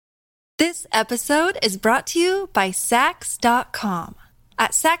This episode is brought to you by Sax.com.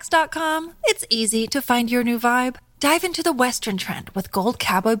 At Sax.com, it's easy to find your new vibe. Dive into the Western trend with gold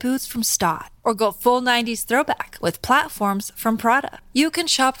cowboy boots from Stott, or go full 90s throwback with platforms from Prada. You can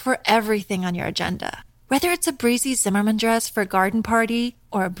shop for everything on your agenda, whether it's a breezy Zimmermann dress for a garden party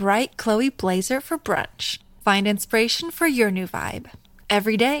or a bright Chloe blazer for brunch. Find inspiration for your new vibe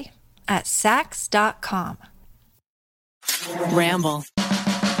every day at Sax.com. Ramble.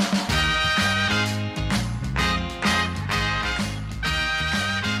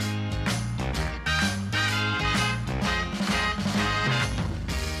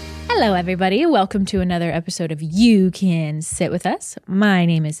 Hello, everybody. Welcome to another episode of You Can Sit With Us. My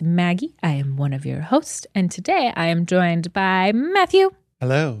name is Maggie. I am one of your hosts, and today I am joined by Matthew.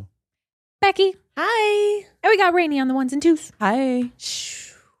 Hello. Becky. Hi. And we got Rainey on the ones and twos. Hi.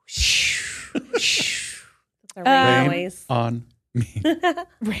 Rain on me.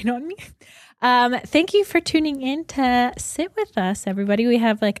 Rain on me. Thank you for tuning in to sit with us, everybody. We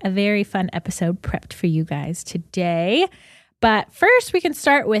have like a very fun episode prepped for you guys today. But first, we can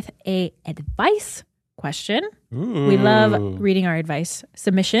start with a advice question. Ooh. We love reading our advice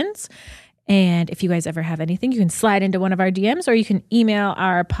submissions. And if you guys ever have anything, you can slide into one of our DMs or you can email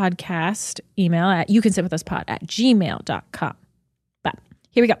our podcast email at youcansitwithuspod@gmail.com. But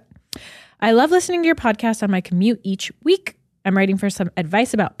here we go. I love listening to your podcast on my commute each week. I'm writing for some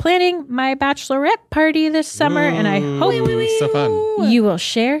advice about planning my bachelorette party this summer, and I hope so fun. you will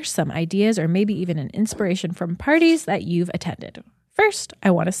share some ideas or maybe even an inspiration from parties that you've attended. First,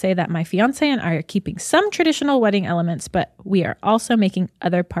 I want to say that my fiance and I are keeping some traditional wedding elements, but we are also making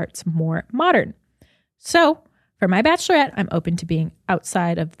other parts more modern. So, for my bachelorette, I'm open to being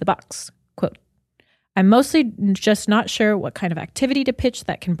outside of the box. Quote, I'm mostly just not sure what kind of activity to pitch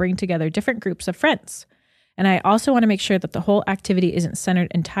that can bring together different groups of friends. And I also want to make sure that the whole activity isn't centered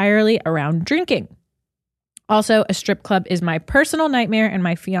entirely around drinking. Also, a strip club is my personal nightmare, and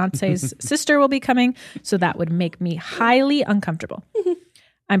my fiance's sister will be coming, so that would make me highly uncomfortable.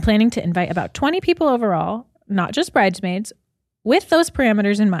 I'm planning to invite about 20 people overall, not just bridesmaids. With those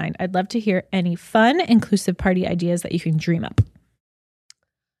parameters in mind, I'd love to hear any fun, inclusive party ideas that you can dream up.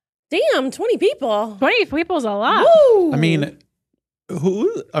 Damn, 20 people. 20 people is a lot. Woo! I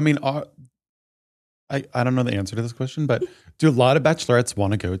mean, I don't know the answer to this question, but do a lot of bachelorettes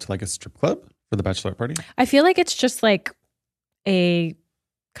want to go to like a strip club for the bachelorette party? I feel like it's just like a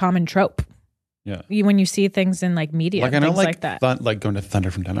common trope. Yeah. When you see things in like media, Like I know things like that. like going to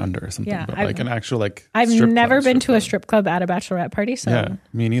Thunder from Down Under or something, Yeah, but like an actual like I've strip never club, been to a club. strip club at a bachelorette party. So Yeah,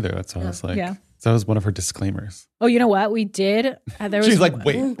 me neither. That's why I was like, Yeah. that was one of her disclaimers. Oh, you know what? We did. There was She's like,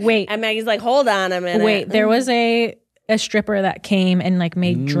 wait. And Maggie's like, hold on a minute. Wait. There was a stripper that came and like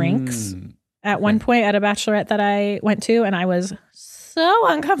made drinks at one point at a bachelorette that I went to, and I was so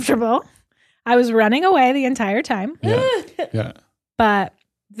uncomfortable. I was running away the entire time. Yeah. Yeah. But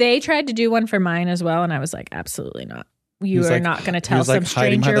they tried to do one for mine as well, and I was like, absolutely not. You was are like- not going to he tell was, like, some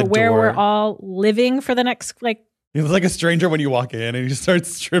hiding behind stranger the where door. we're all living for the next like. He was like a stranger when you walk in and you start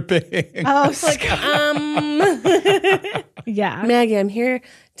stripping. Oh, yeah. Maggie, I'm here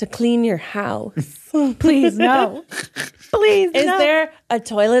to clean your house. Please no. Please Is no. there a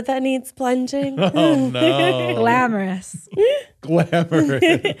toilet that needs plunging? Oh no. Glamorous?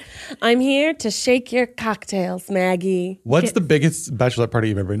 Glamorous. I'm here to shake your cocktails, Maggie. What's the biggest bachelorette party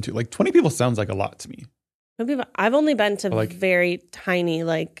you've ever been to? Like 20 people sounds like a lot to me. I've only been to Like- very tiny,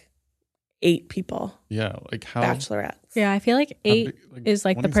 like 8 people Yeah, like how bachelorettes. Yeah, I feel like 8 big- like, is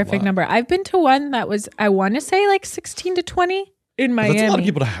like the 20's a perfect lot. number. I've been to one that was, I want to say like 16 to 20 in Miami. That's a lot of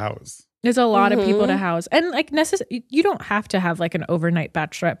people to house. There's a lot of people to Mhm. house. And like you don't have to have like an overnight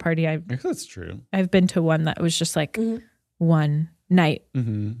bachelorette party. I guess that's true. I've been to one that was just like Mhm. one night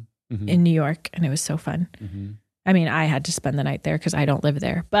Mm-hmm. Mm-hmm. in New York, and it was so fun. Mm-hmm. I mean, I had to spend the night there because I don't live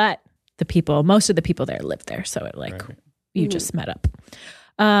there, but most of the people there live there. So it like Right. you Mhm. just met up.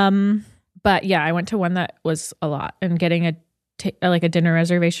 But yeah, I went to one that was a lot, and getting a dinner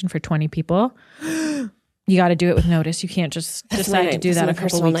reservation for 20 people. You got to do it with notice. You can't just decide to do that a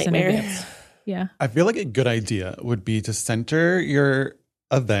couple weeks in advance. Yeah. I feel like a good idea would be to center your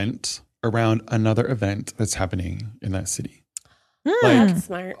event around another event that's happening in that city. Like, That's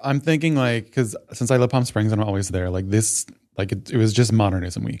smart. I'm thinking like, because since I live Palm Springs and I'm always there, like this, like it was just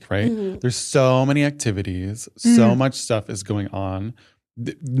Modernism Week, right? Mhm. There's so many activities, so much stuff is going on.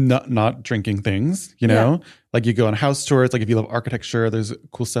 Not drinking things, you know, like you go on house tours. Like if you love architecture, there's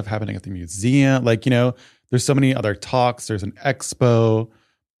cool stuff happening at the museum. Like, you know, there's so many other talks. There's an expo.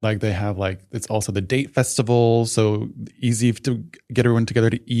 Like they have like, it's also the date festival. So easy to get everyone together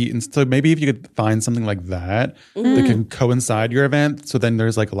to eat. And so maybe if you could find something like that that can coincide your event. So then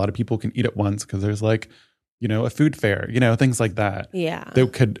there's like a lot of people can eat at once because there's like, you know, a food fair, you know, things like that. Yeah.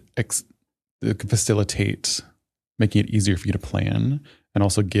 That could facilitate making it easier for you to plan and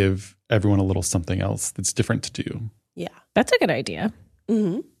also give everyone a little something else that's different to do. Yeah. That's a good idea.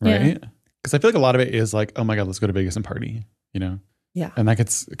 Mm-hmm. Right? Because I feel like a lot of it is like, oh my God, let's go to Vegas and party, you know? Yeah. And that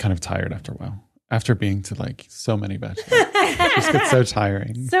gets kind of tired after a while. After being to like so many bachelorettes. It just gets so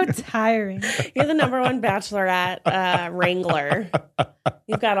tiring. So tiring. You're the number one bachelorette wrangler.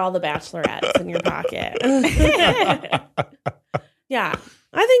 You've got all the bachelorettes in your pocket. Yeah.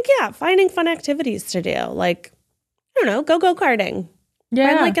 I think, finding fun activities to do. Like, I don't know, go karting. Yeah.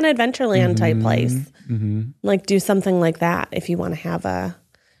 Find like an Adventureland type place. Mm-hmm. Like do something like that if you want to have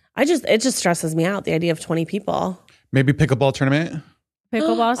it just stresses me out, the idea of 20 people. Maybe pickleball tournament.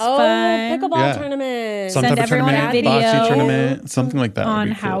 Pickleball's Oh, fun. pickleball tournament. Some Send type of everyone a tournament, video bocce tournament, something like that. would on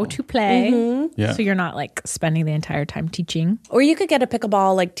be how cool. to play. Mhm. Yeah. So you're not like spending the entire time teaching. Or you could get a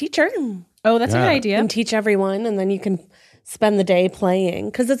pickleball like teacher Oh, that's a Yeah. good idea. and teach everyone, and then you can spend the day playing.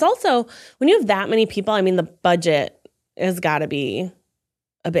 Because it's also, when you have that many people, I mean, the budget has got to be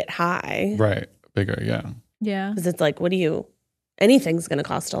a bit high. Right. Bigger, yeah. Yeah. Because it's like, anything's going to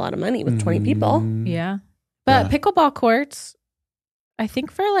cost a lot of money with 20 people. Mm, Yeah. But Yeah. pickleball courts, I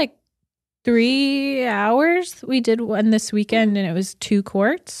think for like 3 hours, we did one this weekend and it was 2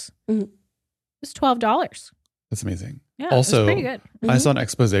 courts. Mhm. It was $12. That's amazing. Yeah. Also, it was pretty good. I saw an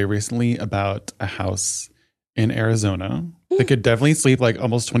expose recently about a house in Arizona. They could definitely sleep like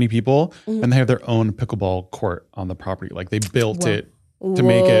almost 20 people, and they have their own pickleball court on the property. Like they built Whoa. it to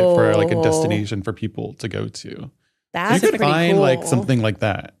make it for like a Whoa. destination for people to go to. So That's you could pretty find cool. like something like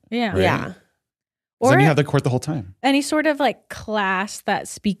that. Yeah. Right? Yeah. 'Cause Or then you have the court the whole time. any sort of like class that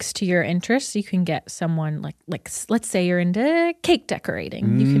speaks to your interests. You can get someone like let's say you're into cake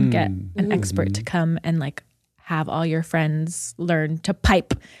decorating. You can get an expert to come and like have all your friends learn to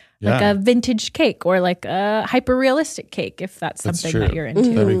pipe like Yeah. a vintage cake or like a hyper realistic cake if that's That's something that true. you're into.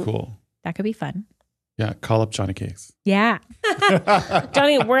 That'd be cool. That could be fun. Yeah, call up Johnny Cakes. Yeah.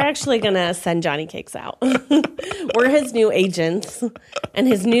 Johnny, we're actually going to send Johnny Cakes out. We're his new agents, and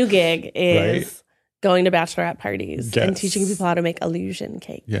his new gig is Right. going to bachelorette parties and Yes. teaching people how to make illusion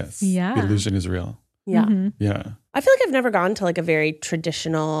cake. Yes. Yeah. The illusion is real. Yeah. Mhm. Yeah. I feel like I've never gone to like a very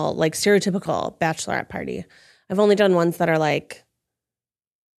traditional, like stereotypical bachelorette party. I've only done ones that are like,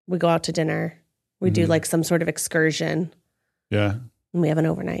 we go out to dinner, we do Mhm. like some sort of excursion, Yeah. and we have an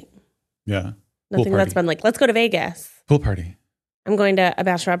overnight. Yeah. Nothing that's party. been like, let's go to Vegas. Pool party. I'm going to a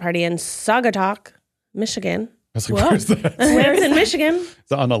bachelorette party in Saugatuck, Michigan. I was like, Whoa. where's that? Where it's in Michigan. Is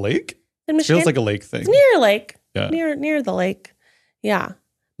it on a lake? In Michigan. Feels like a lake thing. It's near a lake. Yeah. Near the lake. Yeah.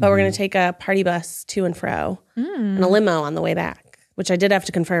 But we're Mhm. going to take a party bus to and fro Mm. and a limo on the way back, which I did have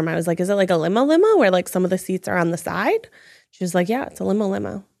to confirm. I was like, is it like a limo where like some of the seats are on the side? She was like, yeah, it's a limo.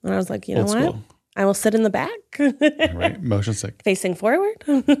 And I was like, you know Old what? school. I will sit in the back Right. Motion sick. facing forward.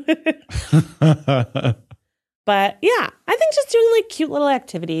 But yeah, I think just doing like cute little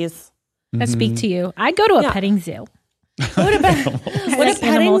activities. That Mm-hmm. speak to you. I go to a Yeah. petting zoo. Would a like petting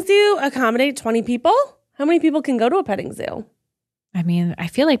animals. zoo accommodate 20 people? How many people can go to a petting zoo? I mean, I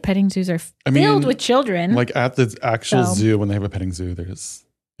feel like petting zoos are I filled mean, with children. Like at the actual So- zoo, when they have a petting zoo, there's,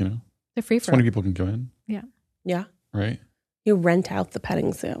 They're free for 20 people can go in. Yeah. Right. You rent out the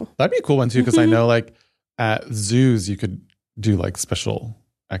petting zoo. That'd be a cool one too, because I know like at zoos, you could do like special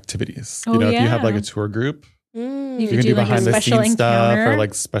activities. Oh, You know, if you have yeah. like a tour group, You you could can do like, a behind the special scenes stuff encounter. or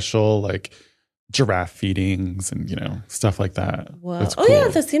like special like giraffe feedings and, you know, stuff like that. Whoa. That's Oh, yeah.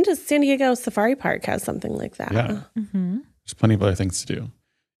 cool. The San Diego Safari Park has something like that. Yeah. Mhm. There's plenty of other things to do.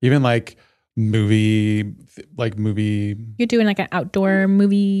 Even like movie. You're doing like an outdoor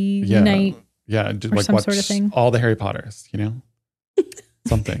movie Yeah. night. Yeah. Do, Or like some watch sort of thing. all the Harry Potters, you know?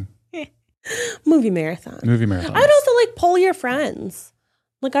 Something. Movie marathon. Movie marathon. I would also like poll your friends.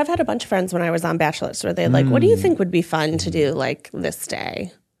 Like I've had a bunch of friends when I was on Bachelorettes where they're like, what do you think would be fun to do like this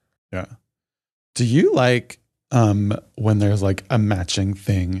day? Yeah. Do you like when there's like a matching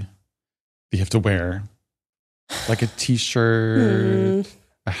thing that you have to wear? Like a t-shirt,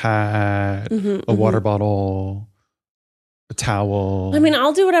 a hat, Mhm, a mhm. water bottle, a towel. I mean,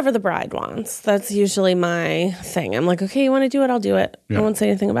 I'll do whatever the bride wants. That's usually my thing. I'm like, okay, you want to do it? I'll do it. Yeah. I won't say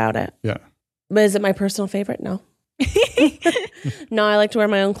anything about it. Yeah. But is it my personal favorite? No. No, I like to wear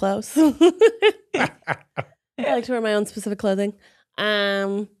my own clothes. I like to wear my own specific clothing.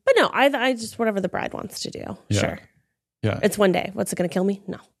 But no, I just whatever the bride wants to do. Yeah. Sure. Yeah. It's one day. What's it going to kill me?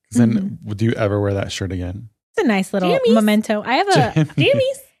 No. 'Cause then would you ever wear that shirt again? It's a nice little Jammies. memento. I have a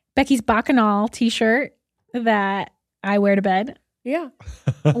Jammies. Becky's Bacchanal t-shirt that I wear to bed. Yeah.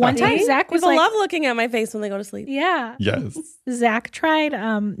 One time See? Zach was People like, love looking at my face when they go to sleep. yeah. Yes. Zach tried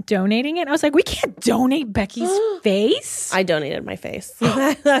donating it. I was like, we can't donate Becky's face. I donated my face.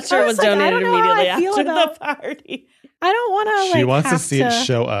 I'm not sure I it was was like, I donated don't know how immediately I feel after about- the party. I don't want to. She wants to see it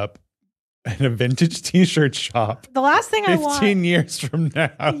show up in a vintage t-shirt shop The last thing I 15 want. years from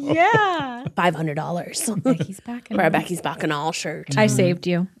now. Yeah. $500 Becky's Bacchanal. for a Becky's Bacchanal shirt. I saved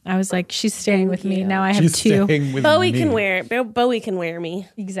you. I was like, she's staying with me. you. Now I have She's two. staying with Bowie me. can wear it. Bowie can wear me.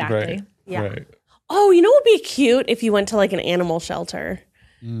 Exactly. Right. Yeah. Right. Oh, you know what would be cute if you went to like an animal shelter,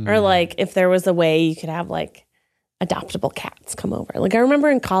 or like if there was a way you could have like adoptable cats come over. Like I remember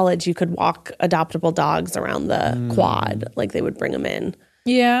in college, you could walk adoptable dogs around the quad. Like they would bring them in,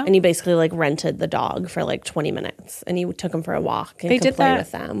 Yeah. and you basically like rented the dog for like 20 minutes, and you took them for a walk and They could did play that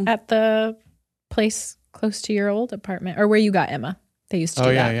with them. at the place close to your old apartment or where you got Emma. They used to Oh,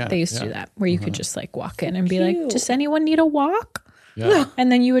 do yeah, that. yeah, They used to do yeah. that where you could just like walk in and be like, Cute. does anyone need a walk? Yeah. And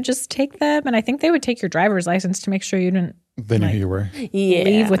then you would just take them. And I think they would take your driver's license to make sure you didn't They knew who you were. Yeah,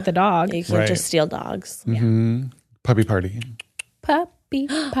 leave with the dog. You can't Right. just steal dogs. Hmm. Puppy party. Puppy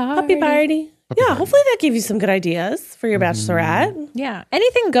party. Puppy party. Yeah, party. hopefully that gave you some good ideas for your bachelorette. Yeah.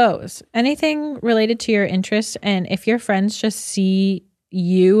 Anything goes. Anything related to your interest. And if your friends just see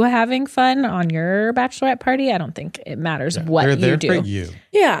you having fun on your bachelorette party, I don't think it matters what They're you there do. for you.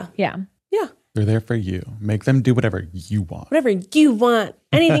 Yeah, Yeah. yeah. They're there for you. Make them do whatever you want. Whatever you want.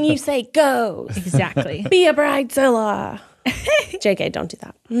 Anything you say goes. Exactly. Be a bridezilla. JK, don't do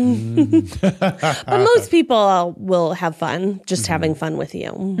that. But most people will have fun just having fun with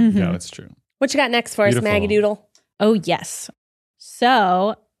you. Yeah, that's true. What you got next for us, Beautiful. Maggie Doodle? Oh, yes.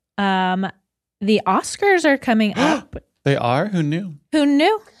 So, the Oscars are coming up. They are? Who knew? Who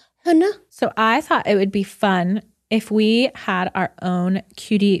knew? Oh, no. So, I thought it would be fun if we had our own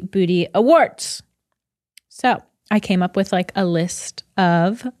Cutie Booty Awards. So, I came up with like a list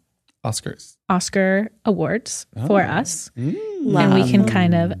of Oscars. Oscar awards for us. Mm. And we can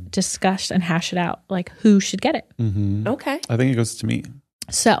kind of discuss and hash it out, like who should get it. Hmm. Okay. I think it goes to me.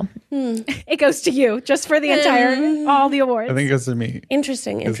 So, it goes to you just for the entire, all the awards. I think it goes to me.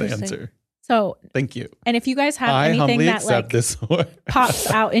 Interesting. Is the Interesting. answer. So, Thank you. and if you guys have I anything humbly that accept like this award. pops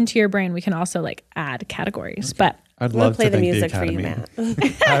out into your brain, we can also like add categories. But I'd I'm going love to play to the thank music the for you, Academy.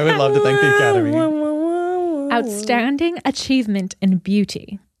 Matt. I would love to thank the Academy. outstanding achievement in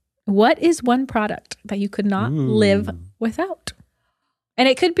beauty. What is one product that you could not live without? And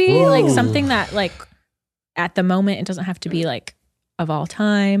it could be like something that like at the moment, it doesn't have to be like of all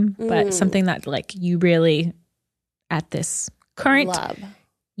time, but something that like you really at this current Love.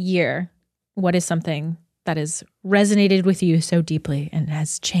 year, what is something that has resonated with you so deeply and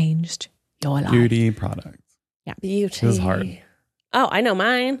has changed your life? Beauty products. Beauty. This is hard. Oh, I know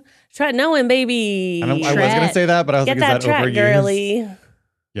mine. Try knowing, baby. I was going to say that, but I was Get like, that is that Tret, overused? girly.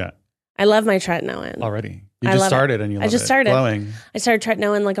 Yeah, I love my Tretinoin. already. You I just love it. started and you I love just it. started. Glowing. I started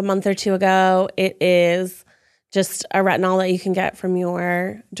Tretinoin like a month or two ago. It is just a retinol that you can get from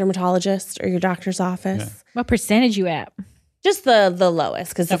your dermatologist or your doctor's office. What percentage you at? Just the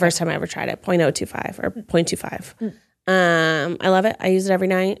lowest, because the first time I ever tried it, 0.025 or 0.25. I love it. I use it every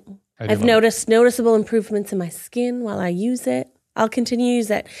night. I do I've love it. noticed noticeable improvements in my skin while I use it. I'll continue to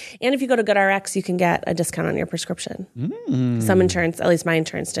use it. And if you go to GoodRx, you can get a discount on your prescription. Mm. Some insurance, at least my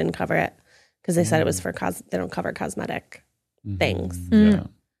insurance, didn't cover it because they said it was for they don't cover cosmetic things. Yeah,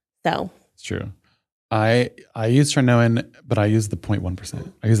 So it's true. I use Tretinoin, but I use the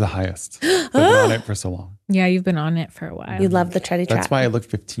 0.1%. I use the highest. I've been on it for so long. Yeah, you've been on it for a while. you love the Tretty That's Tret. why I look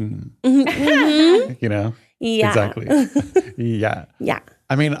 15. Mhm. You know? Yeah. Exactly. Yeah. Yeah.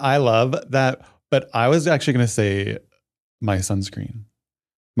 I mean, I love that, but I was actually going to say my sunscreen,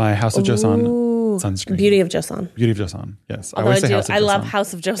 my House of Joseon Ooh. sunscreen. Beauty of Joseon. Beauty of Joseon. Yes. Although I, always say do, House of I love Joseon.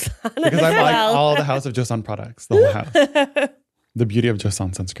 House of Joseon. Because as I like well. all the House of Joseon products, the whole house. The Beauty of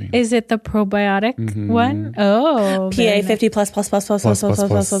Joseon sunscreen. Is it the probiotic Mhm. one? Oh, very PA nice. 50 plus plus plus plus plus plus plus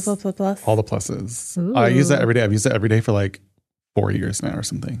plus plus plus plus plus. All the pluses. Ooh. I use it every day. I've used it every day for like 4 years now or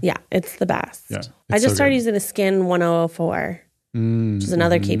something. Yeah, it's the best. Yeah, I it's just so started good. using the Skin 1004 which is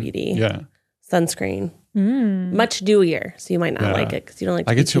another K-Beauty Yeah. sunscreen. Mm. Much dewier, so you might not Yeah. like it because you don't like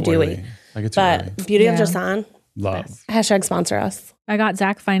to I be get too too dewy. oily. I get too oily. But Beauty of Yeah. Joseon, Love. hashtag sponsor us. I got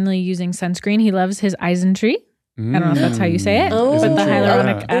Zach finally using sunscreen. He loves his Eisentree. I don't know if that's how you say it. Oh. But the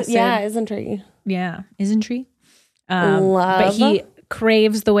hyaluronic Yeah. acid. Yeah, isn't tree? Yeah. Isntree. Love. But he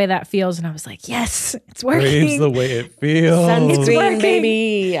craves the way that feels. And I was like, yes, it's working. Craves the way it feels. Sunscreen, working.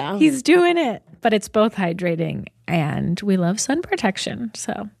 baby. Yeah. He's doing it. But it's both hydrating and we love sun protection.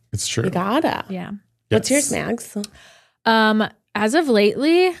 So It's true. You gotta. yeah. What's yours, Yes. Mags? As of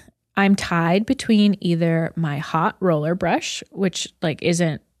lately, I'm tied between either my hot roller brush, which like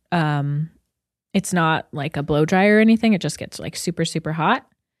isn't it's not like a blow dryer or anything, it just gets like super, super hot,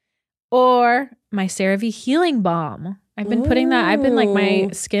 or my CeraVe healing balm. I've been putting that. I've been like, my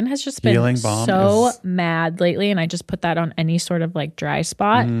skin has just been Healing balm so mad lately, and I just put that on any sort of like dry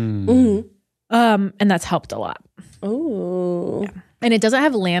spot. Mm-hmm. And that's helped a lot. Ooh. Yeah. And it doesn't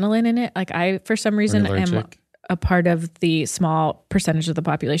have lanolin in it. Like I, for some reason, am allergic? a part of the small percentage of the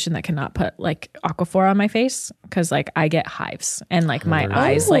population that cannot put like Aquaphor on my face because like I get hives and like my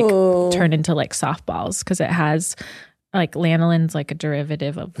eyes like turn into like softballs because it has like lanolin's like a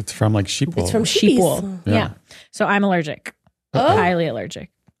derivative of It's from like sheep wool. It's from sheep sheepies. wool. Yeah. So I'm allergic. Oh. Highly allergic.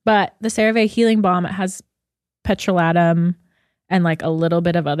 But the CeraVe healing balm, it has petrolatum and like a little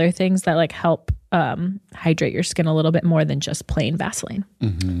bit of other things that like help hydrate your skin a little bit more than just plain Vaseline,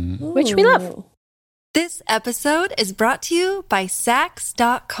 which we love. This episode is brought to you by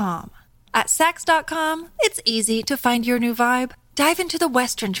Sax.com. At Sax.com, it's easy to find your new vibe. Dive into the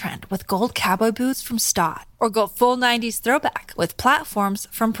Western trend with gold cowboy boots from Stott, or go full 90s throwback with platforms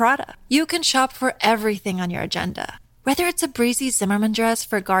from Prada. You can shop for everything on your agenda, whether it's a breezy Zimmermann dress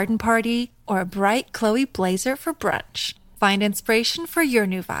for a garden party or a bright Chloe blazer for brunch. Find inspiration for your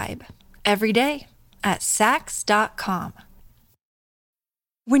new vibe every day at Sax.com.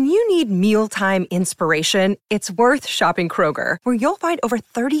 When you need mealtime inspiration, it's worth shopping Kroger, where you'll find over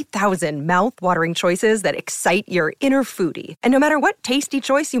 30,000 mouth-watering choices that excite your inner foodie. And no matter what tasty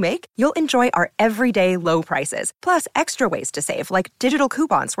choice you make, you'll enjoy our everyday low prices, plus extra ways to save, like digital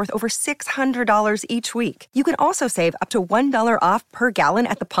coupons worth over $600 each week. You can also save up to $1 off per gallon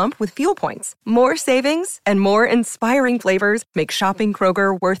at the pump with fuel points. More savings and more inspiring flavors make shopping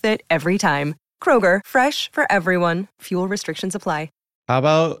Kroger worth it every time. Kroger, fresh for everyone. Fuel restrictions apply. How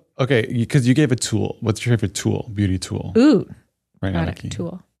about, okay, because you gave a tool. What's your favorite tool, beauty tool? Ooh, Right now, product Nikki.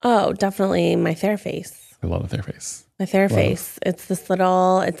 tool. Oh, definitely my Theraface. I love Theraface. My Theraface. It's this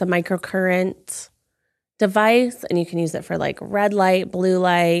little, it's a microcurrent device, and you can use it for like red light, blue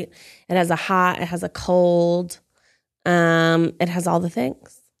light. It has a hot, it has a cold. It has all the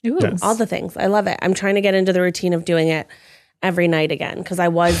things. Ooh. Yes. All the things. I love it. I'm trying to get into the routine of doing it every night again because I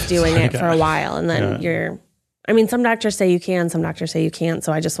was doing it for a while, and then some doctors say you can, some doctors say you can't.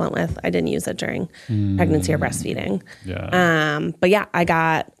 So I just went with, I didn't use it during pregnancy or breastfeeding. Yeah. But yeah, I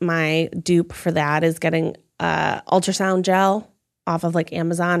got my dupe for that is getting ultrasound gel off of like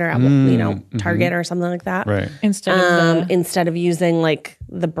Amazon or Target or something like that. Right. Instead of using like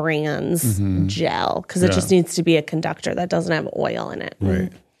the brand's gel, because it just needs to be a conductor that doesn't have oil in it.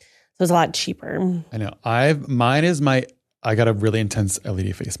 Right. So it's a lot cheaper. I know. I got a really intense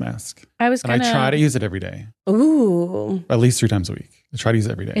LED face mask. I was And gonna. I try to use it every day, Ooh. at least 3 times a week. I try to use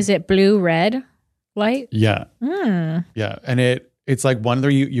it every day. Is it blue red light? Yeah. Mm. Yeah. And it's like one where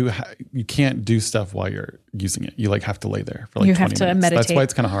you can't do stuff while you're using it. You like have to lay there for like You 20 have to minutes. That's meditate. why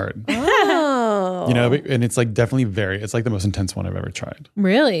it's kind of hard. Oh. And it's like definitely it's like the most intense one I've ever tried.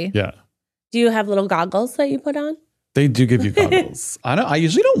 Really? Yeah. Do you have little goggles that you put on? They do give you goggles. I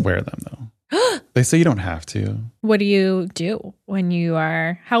usually don't wear them though. They say you don't have to. What do you do when you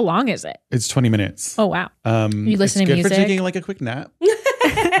are? How long is it? It's 20 minutes. Oh wow! You listen it's to good for music? taking like a quick nap.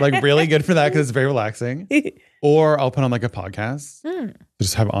 Like really good for that because it's very relaxing. Or I'll put on like a podcast.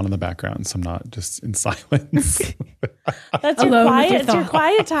 Just have it on in the background so I'm not just in silence. That's your Alone with your quiet. It's your thoughts.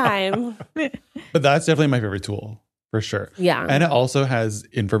 quiet time. But that's definitely my favorite tool for sure. Yeah. And it also has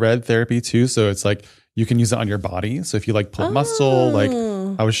infrared therapy too. So it's like you can use it on your body. So if you like pull muscle, like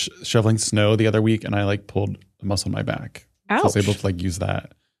I was shoveling snow the other week and I like pulled a muscle in my back. So I was Ouch. able to like use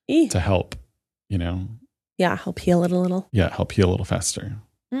that Eeh. to help, Yeah, help heal it a little. help heal a little faster.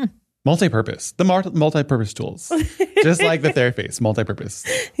 Multi-purpose, the multi-purpose tools, just like the Theraface, multi-purpose.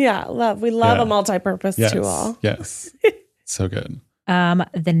 Yeah, we love Yeah. a multi-purpose Yes, tool. yes, so good.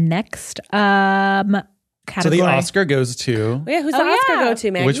 The next category. So the Oscar goes to Yeah, who's the Oh, Oscar yeah. go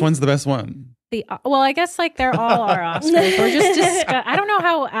to, Maggie? which one's the best one? Well, I guess like they're all our Oscars. We're just I don't know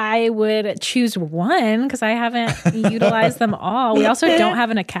how I would choose one because I haven't utilized them all. We also don't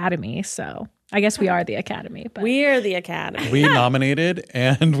have an Academy, so I guess we are the Academy. But We're the Academy. We nominated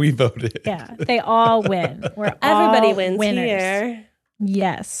and we voted. yeah, they all win. We're Everybody all wins winners. here.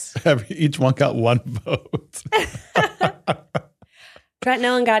 Yes. Each one got 1 vote. Trent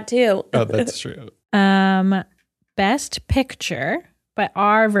Nolan got 2. Oh, that's true. Best picture, but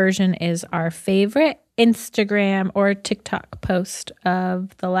our version is our favorite Instagram or TikTok post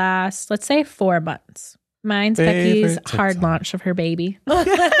of the last, let's say, 4 months. Mine's Favorite Becky's hard TikTok. launch of her baby.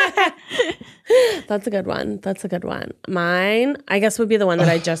 That's a good one. That's a good one. Mine, I guess, would be the one that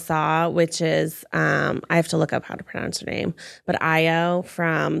I just saw, which is, I have to look up how to pronounce her name, but Io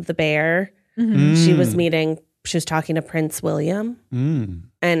from The Bear. She was talking to Prince William.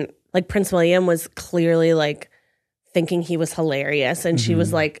 And like Prince William was clearly like thinking he was hilarious. And she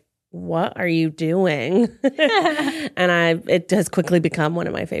was like, what are you doing? And it has quickly become one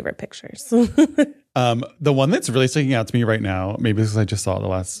of my favorite pictures. The one that's really sticking out to me right now, maybe because I just saw it the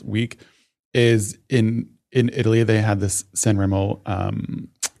last week, is in Italy. They had this Sanremo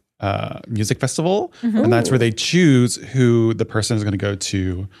music festival, and that's where they choose who the person is going to go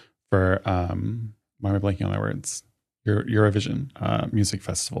to for why am I blanking on my words? Eurovision music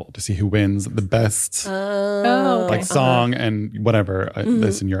festival, to see who wins the best song and whatever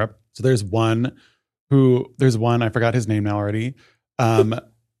this in Europe. So there's one I forgot his name now already.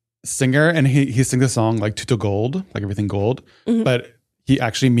 Singer, and he sings a song like Tutto Gold, like everything gold, but he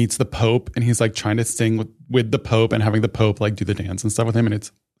actually meets the Pope and he's like trying to sing with the Pope and having the Pope like do the dance and stuff with him, and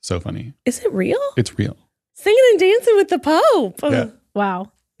it's so funny. Is it real? It's real. Singing and dancing with the Pope. Yeah.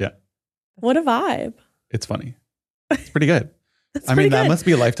 Wow. Yeah. What a vibe. It's funny. It's pretty good. I mean, that must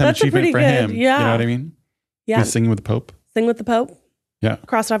be a lifetime achievement for him. Yeah. You know what I mean? Yeah. He's singing with the Pope. Sing with the Pope. Yeah.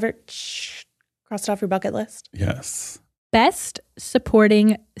 Crossed off your bucket list. Yes. Best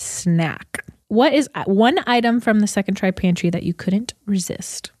supporting snack. What is one item from the Second Try Pantry that you couldn't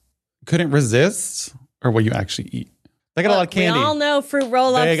resist? Couldn't resist, or what you actually eat? They got a lot of candy. We all know fruit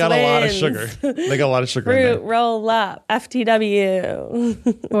roll-ups. They got wins. a lot of sugar. They got a lot of sugar in Fruit there. roll-up.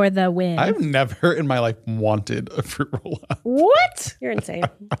 FTW. For the win. I've never in my life wanted a fruit roll-up. What? You're insane.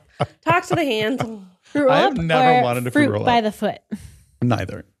 Talk to the hand. Fruit roll-up I've never or wanted a fruit roll-up. by the foot?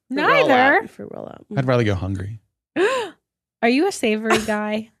 Neither. Neither. Fruit roll-up. I'd rather go hungry. Are you a savory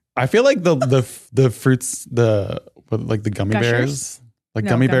guy? I feel like the fruits, like the gummy Gushers? bears, like No,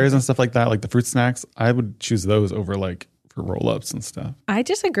 gummy gummy bears and bears. stuff like that, like the fruit snacks, I would choose those over like for roll-ups and stuff. I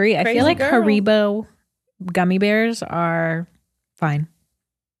disagree. I Crazy feel like girl. Haribo gummy bears are fine.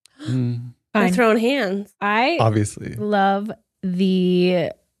 They're Fine. throwing hands. I Obviously, love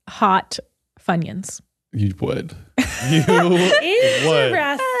the hot Funyuns. you would. You would.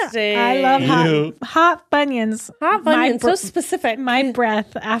 Interesting. I love You- hot Funyuns. Hot My Funyuns. So specific. My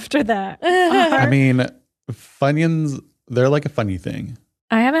breath after that. I mean, Funyuns, they're like a funny thing.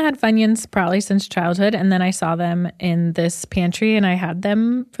 I haven't had Funyuns probably since childhood, and then I saw them in this pantry, and I had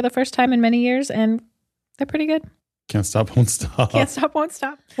them for the first time in many years, and they're pretty good. Can't stop, won't stop. Can't stop, won't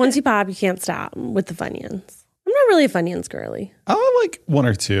stop. Once you pop, you can't stop with the Funyuns. I'm not really a Funyuns girly. I like one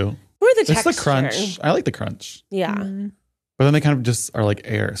or two. Or the Just texture. the crunch. I like the crunch. Yeah. But then they kind of just are like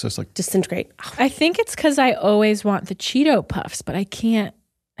air. So it's like, Disintegrate. I think it's because I always want the Cheeto Puffs, but I can't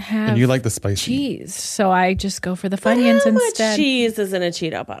have and you like the spicy. cheese, so I just go for the But Funyuns how much instead. cheese is in a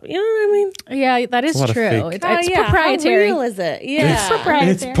Cheeto Puff? You know what I mean? Yeah, that is a lot of true. fake. It's Yeah, proprietary. How real is it? Yeah. It's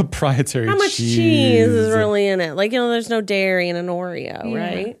proprietary. It's proprietary How much cheese. cheese is really in it? Like, there's no dairy in an Oreo, Yeah.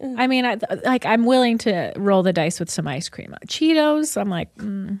 right? I mean, I'm willing to roll the dice with some ice cream. Cheetos, I'm like,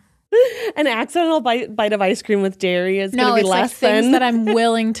 An accidental bite of ice cream with dairy is no, going to it's be like less things than. that I'm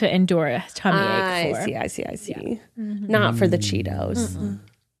willing to endure a tummy ache for. I see. Not for the Cheetos.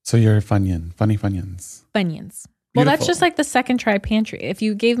 So you're a Funyun. Funny Funyuns. Funyuns. Well, that's Beautiful. just like the Second Try Pantry. If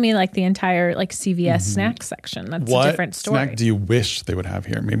you gave me like the entire like CVS snack section, that's What a different story. snack do you wish they would have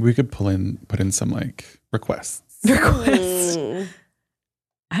here? Maybe we could put in some like requests. Request. Mm.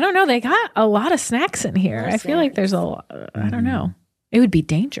 I don't know. They got a lot of snacks in here. I feel like there's a lot. I don't know. It would be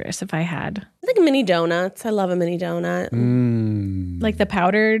dangerous if I had I think mini donuts. I love a mini donut. Mm. like the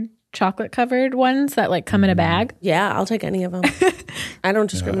powdered chocolate covered ones that like come in a bag. Yeah, I'll take any of them. I don't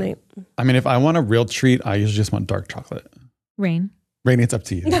discriminate. I mean, if I want a real treat, I usually just want dark chocolate. Rain. Rainy, it's up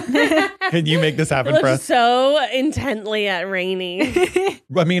to you. Can you make this happen for Look us? so intently at Rainy.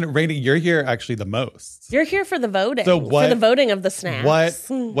 I mean, Rainy, you're here actually the most. You're here for the voting. So what- For the voting of the snacks.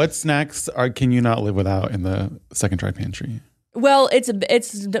 What snacks can you not live without in the Second Try Pantry? Well, it's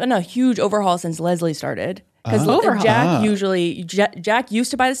done a huge overhaul since Leslie started. Because Overhaul. Jack used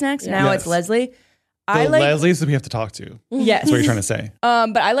to buy the snacks. Now Yes. it's Leslie. The Leslie's that we have to talk to. Yes. That's what you're trying to say.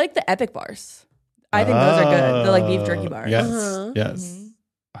 But I like the Epic bars. I think those are good. The like beef jerky bars. Yes, yes.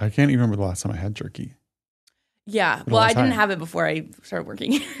 I can't even remember the last time I had jerky. Yeah. a Well, long I didn't time. have it before I started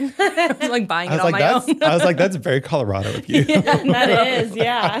working here. I was like buying I it was on like, my own. I was like, that's very Colorado of you. That is,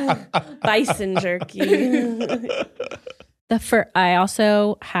 yeah. Bison jerky. I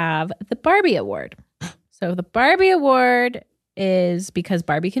also have the Barbie Award. So the Barbie Award is because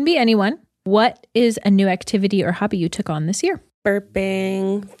Barbie can be anyone. What is a new activity or hobby you took on this year?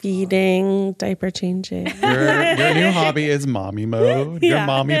 Burping, feeding, diaper changing. Your new hobby is mommy mode. Yeah. You're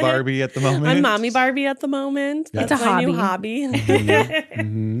mommy Barbie at the moment. I'm mommy Barbie at the moment. Yeah. That's It's a my new hobby. hobby.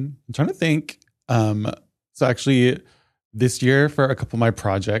 I'm trying to think. So actually, this year for a couple of my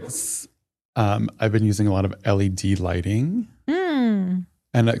projects, I've been using a lot of LED lighting, and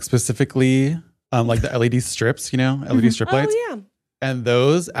specifically like the LED strips. LED strip lights, Oh, yeah. and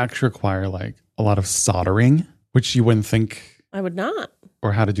those actually require like a lot of soldering, which you wouldn't think I would not.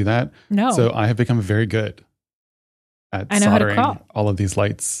 or how to do that. No. So I have become very good at I know how to soldering crawl. all of these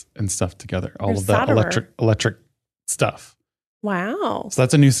lights and stuff together. All You're a of the solderer. electric stuff. Wow. So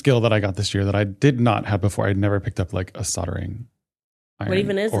that's a new skill that I got this year that I did not have before. I'd never picked up like a soldering iron. What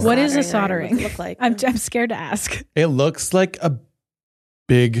even is or- a What is a iron? soldering? What's it look like? I'm scared to ask. It looks like a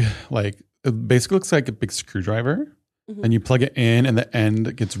big, like, it basically looks like a big screwdriver. Mhm. And you plug it in and the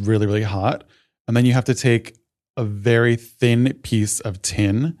end gets really, really hot. And then you have to take a very thin piece of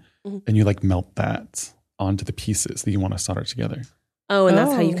tin Mhm. and you like melt that onto the pieces that you want to solder together. Oh, and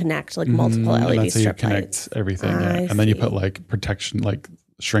that's how you Oh. connect like multiple Mhm. LED And that's how you strip connect lights. everything. Yeah. I And then you see. put like protection, like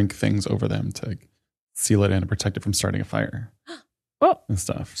shrink things over them to seal it in and protect it from starting a fire Oh, and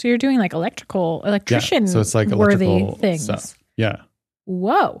stuff. so you're doing like electrician So it's like worthy electrical things. stuff. Yeah.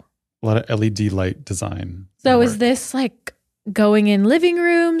 Whoa. A lot of LED light design. So is work. this like going in living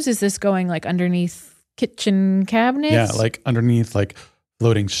rooms? Is this going like underneath kitchen cabinets? Yeah, like underneath like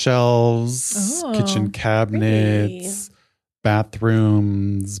floating shelves, Oh, kitchen cabinets,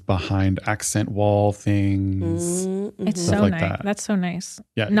 bathrooms, behind accent wall things. Mhm, It's mhm. so like nice. that. That's so nice.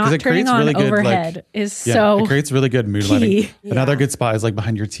 Yeah, 'cause Not it turning creates on really good, overhead is Yeah, so it creates really good mood lighting. key. Another Yeah. good spot is like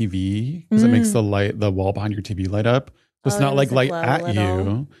behind your TV because it makes Mm. the wall behind your TV light up. So it's Oh, not like it's, light like, at low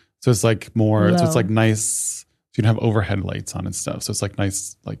little. you. So it's like more. So it's Low. like nice. So you don't have overhead lights on and stuff. So it's like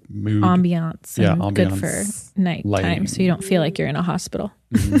nice, like mood. ambiance. Yeah, And good for ambiance, nighttime, lighting. so you don't feel like you're in a hospital.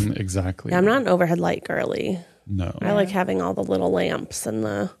 Mhm, exactly. Yeah, I'm not an overhead light girly. No. I like having all the little lamps and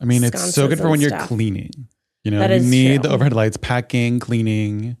the. I mean, it's so good sconces for when and you're stuff. cleaning. You know, That you is need true. the overhead lights, packing,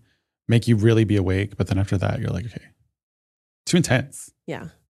 cleaning, make you really be awake. But then after that, you're like, okay, too intense, Yeah.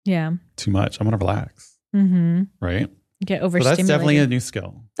 Yeah. too much. I want to relax, Mm-hmm. right? Get So overstimulated. that's definitely a new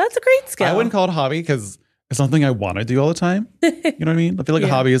skill. That's a great skill. I wouldn't call it a hobby because it's something I want to do all the time. You know what I mean? I feel like a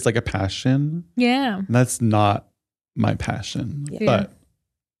Yeah. hobby is like a passion, Yeah. and that's not my passion. Yeah. But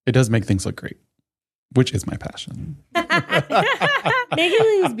it does make things look great, which is my passion. Making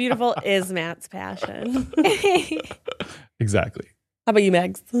things beautiful is Matt's passion. Exactly. How about you,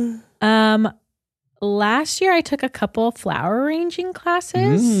 Megs? Last year I took a couple flower arranging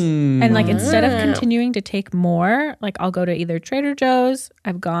classes. And like instead of Wow. continuing to take more, like I'll go to either Trader Joe's.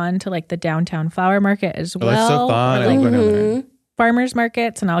 I've gone to like the downtown flower market as Oh, well. that's so fun. or, I like love going down there. farmers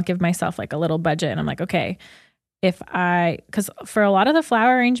markets, and I'll give myself like a little budget, and I'm like, okay, because for a lot of the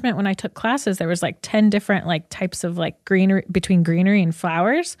flower arrangement when I took classes, there was like 10 different like types of like greenery between greenery and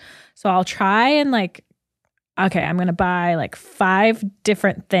flowers. So I'll try and like, okay, I'm going to buy like 5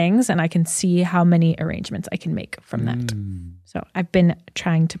 different things and I can see how many arrangements I can make from that. Mm. So I've been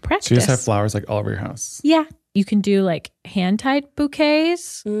trying to practice. So you just have flowers like all over your house. Yeah. You can do like hand tied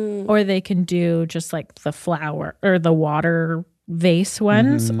bouquets, Mm. or they can do just like the flower or the water vase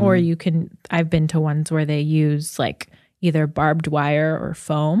ones, Mhm. or I've been to ones where they use like either barbed wire or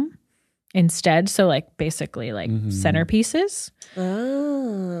foam instead. So like basically like Mhm. centerpieces.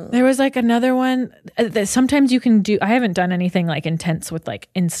 Oh. There was like another one that sometimes you can do. I haven't done anything like intense with like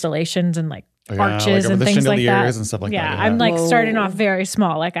installations and like Oh, yeah, arches like over and the things like that. chandeliers and stuff like yeah, that. I'm like Whoa. starting off very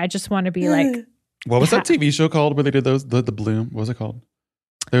small. Like I just want to be like, What was that TV show called where they did those? The bloom. What was it called?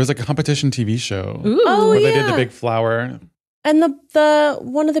 There was like a competition TV show ooh, Oh, where they did the yeah. big flower. And the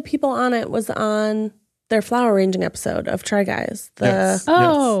one of the people on it was on their flower arranging episode of Try Guys. Yes.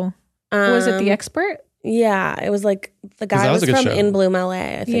 oh, was it the um, expert? Yeah, it was like the guy that was was a good from show. In Bloom,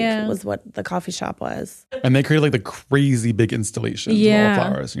 LA. I think Yeah. was what the coffee shop was. And they created like the crazy big installations Yeah. of all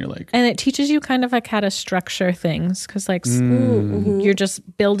flowers. And you're like, And it teaches you kind of like how to structure things because like Mhm. you're just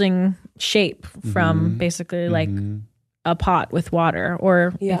building shape from Mhm. basically like mhm. a pot with water,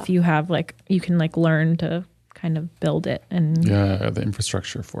 or Yeah. if you have like you can like learn to kind of build it and Yeah, the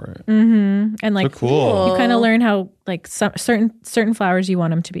infrastructure for it. and like So cool. you kind of learn how like some certain flowers you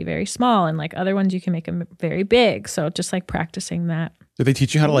want them to be very small, and like other ones you can make them very big. So just like practicing that. Did they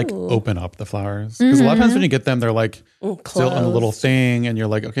teach you how to like Ooh. open up the flowers? Because a lot of times when you get them, they're like Mm, still in a little closed. thing, and you're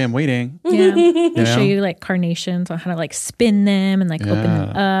like, okay, I'm waiting. Yeah, You they show know? you like carnations on how to like spin them and like open them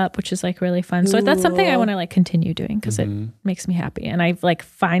up, which is like really fun. So that's something I Ooh. want to like continue doing because Mhm. it makes me happy. And I've like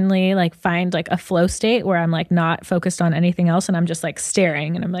finally like find like a flow state where I'm like not focused on anything else, and I'm just like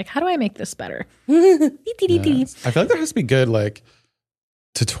staring, and I'm like, how do I make this better? Yes. I feel feel like there has to be good like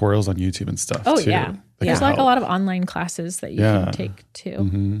tutorials on YouTube and stuff. Oh, too, yeah. that There's can like a help. lot of online classes that you Yeah. can take too.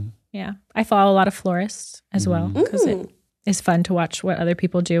 Mhm. Yeah. I follow a lot of florists as well Mm-hmm. because it is fun to watch what other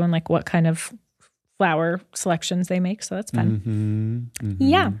people do and like what kind of flower selections they make. So that's fun. Mhm. Mhm.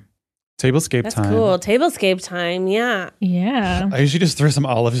 Yeah. Tablescape That's time. cool. Tablescape time. Yeah. Yeah. I usually just throw some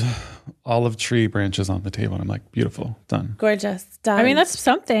olive tree branches on the table and I'm like, beautiful, done. Gorgeous. Done. I mean, that's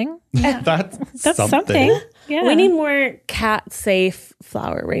something. That's something. Yeah. We need more cat safe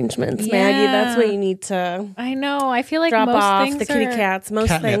flower arrangements, Maggie. Yeah. That's what you need to I know. I feel like drop most off things the kitty are- cats. Most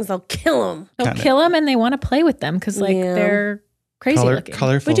Catnip. things, they'll kill them. They'll Catnip. kill them and they want to play with them because like Yeah. they're crazy looking.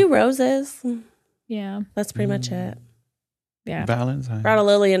 Colorful. We do roses. Yeah. That's pretty much it. Yeah. Valentine. Brought a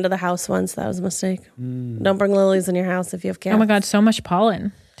lily into the house once. That was a mistake. Mm. Don't bring lilies in your house if you have cats. Oh my God. So much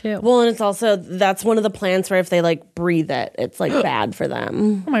pollen too. Well, and it's also, that's one of the plants where if they like breathe it, it's like bad for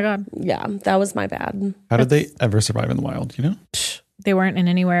them. Oh my God. Yeah, that was my bad. How did they ever survive in the wild? You know? They weren't in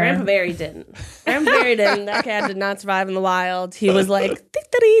anywhere. Grandpa Barry didn't. Grandpa Barry didn't. That cat did not survive in the wild. He was like,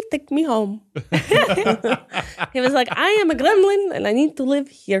 "Tick-titty, take me home." He was like, I am a gremlin and I need to live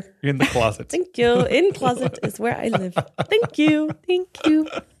here. In the closet. Thank you. In closet is where I live. Thank you. Thank you.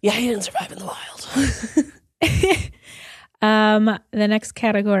 Yeah, he didn't survive in the wild. The next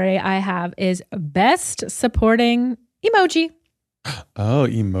category I have is best supporting emoji. Oh,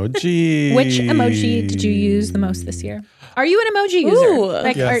 emoji. Which emoji did you use the most this year? Are you an emoji user? Ooh.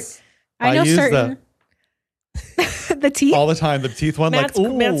 Like, Yes. I know use certain. The teeth. all the time. The teeth one, Matt's,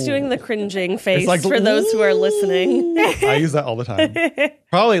 like, ooh. Matt's doing the cringing face like, for those who are listening. I use that all the time.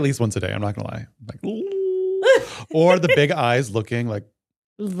 Probably at least once a day. I'm not gonna lie. Like, ooh. Or the big eyes looking like,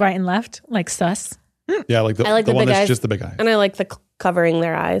 Right and left, like sus. yeah, like the, I like the one big that's eyes. just the big eye. And I like the covering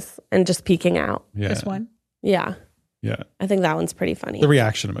their eyes and just peeking out. Yeah, This one. Yeah, yeah. I think that one's pretty funny. The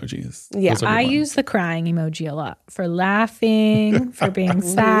reaction emojis. Yeah. Those are good I ones. use the crying emoji a lot for laughing, for being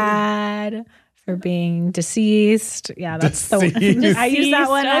sad, for being deceased. Yeah, that's the one. Deceased. I use that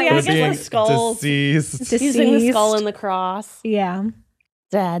one. Oh, yeah, I I was guess being the skulls. deceased. Using the skull deceased. and the cross. Yeah,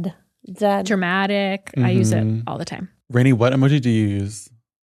 Dead. dramatic. I use it Mhm. all the time. Rainey, what emoji do you use?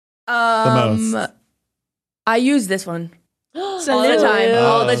 most? I use this one. All the Salute. time.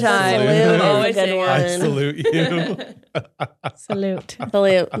 All the Oh, time. salute. Always Good saying one. I it. salute you. Salute.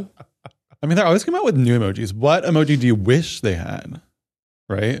 Salute. I mean, they're always coming out with new emojis. What emoji do you wish they had?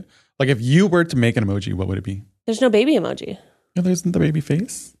 Right? Like, if you were to make an emoji, what would it be? There's no baby emoji. Yeah, there's the baby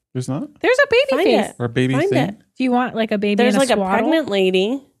face. There's not? There's a baby Find face. it. Or a baby Find thing? it. Do you want like a baby? There's in like a swaddle? pregnant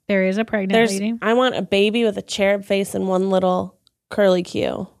lady. There is a pregnant There's. lady. I want a baby with a cherub face and one little curly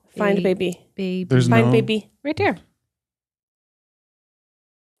Q. Find Baby. baby. Baby. There's Find no. baby. Right there.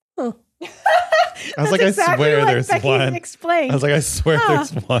 Oh. I was like, I swear there's one. Explained. I was like, I swear Huh.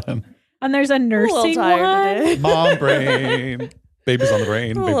 there's one. And there's a nursing tired one. today. Mom brain. Baby's on the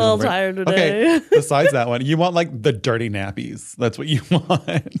brain. I'm a Baby's little on the brain. tired today. Okay, besides that one, you want like the dirty nappies. That's what you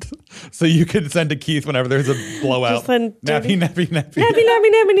want. So you could send to Keith whenever there's a blowout. Just send Nappy, dirty- nappy, nappy. Nappy,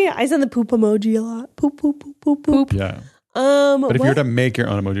 nappy, nappy, nappy. I send the poop emoji a lot. Poop, poop, poop, poop, poop. Yeah. But But if you were to make your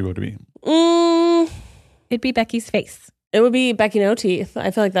own emoji, what would it be? It'd be Becky's face. It would be Becky No Teeth.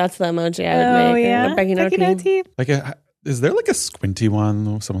 I feel like that's the emoji I would Oh make. yeah, Becky No No Teeth. teeth. Like, is there like a squinty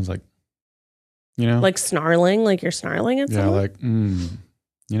one? Someone's like, you know? Like snarling, like you're snarling at yeah, someone. like,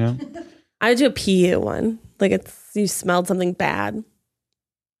 you know? I would do a PU one. Like it's you smelled something bad.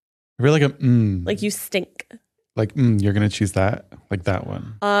 I feel like Like you stink. like, you're going to choose that? Like that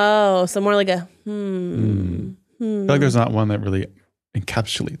one. Oh, so more like a I feel like there's not one that really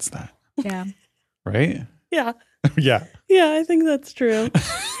encapsulates that, Yeah. right? Yeah. Yeah. Yeah, I think that's true. I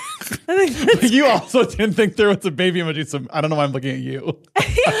think that's You also didn't think there was a baby emoji, so I don't know why I'm looking at you.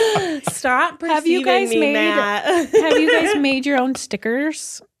 Stop perceiving Have you guys me, made- Matt. Have you guys made your own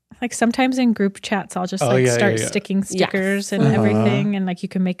stickers? Like sometimes in group chats, I'll just Oh, like yeah, start yeah, yeah. sticking stickers and Uh-huh. everything, and like you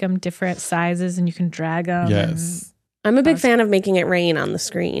can make them different sizes and you can drag them. Yes. I'm a big fan of making it rain on the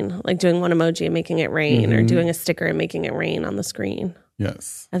screen, like doing one emoji and making it rain, or Mhm. doing a sticker and making it rain on the screen.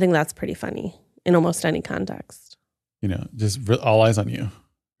 Yes. I think that's pretty funny in almost any context. You know, just all eyes on you.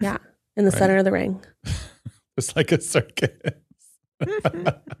 Yeah, in the Right. center of the ring. It's like a circus.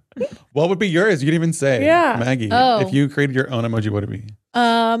 What would be yours? You didn't even say. Yeah. Maggie, Oh. if you created your own emoji, what would it be?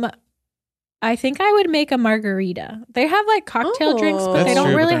 I think I would make a margarita. They have like cocktail Oh. drinks, but That's they don't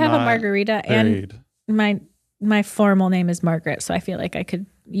true, but really they're have a not margarita. And Varied. my formal name is Margaret, so I feel like I could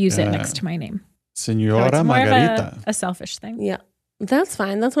use it Yeah. next to my name. So Senora it's more Margarita. of a selfish thing Yeah, that's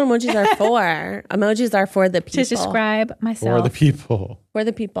fine. That's what emojis are for. Emojis are for the people. to describe For myself. the people. For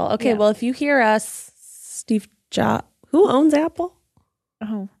the people. Okay, Yeah. well, if you hear us, Steve Jobs, who owns Apple?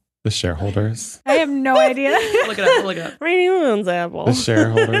 Oh, The shareholders. I have no idea. Look it up. Look it up. Rainy Moon's apple. The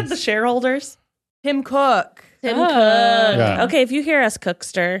shareholders. The shareholders. Tim Cook. Tim Oh. Cook. Yeah. Okay, if you hear us,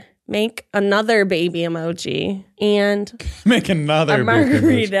 Cookster, make another baby emoji and Make another a big image.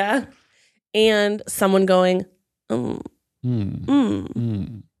 margarita and someone going,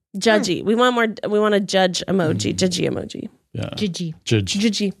 judgy. We want a judge emoji, judgy emoji. Yeah. Gigi. Judge.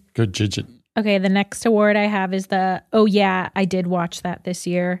 Judgy. Good judge. Okay, the next award I have is the, oh yeah, I did watch that this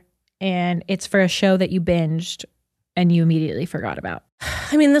year. And it's for a show that you binged and you immediately forgot about.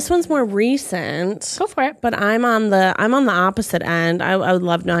 I mean, this one's more recent. Go for it. But I'm on the opposite end. I would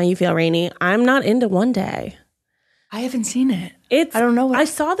love to know how you feel, Rainey. I'm not into One Day. I haven't seen it. It's I don't know what- I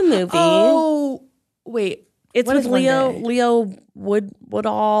saw the movie. Oh, wait. It's what with is One Leo Day?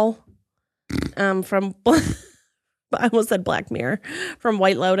 Woodall from I almost said Black Mirror, from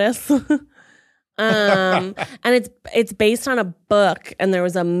White Lotus. And it's based on a book, and there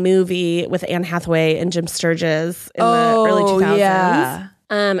was a movie with Anne Hathaway and Jim Sturgis in the early 2000s. Yeah.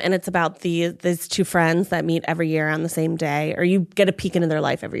 And it's about these two friends that meet every year on the same day, or you get a peek into their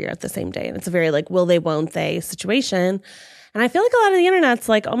life every year at the same day. And it's a very like, will they, won't they situation. And I feel like a lot of the internet's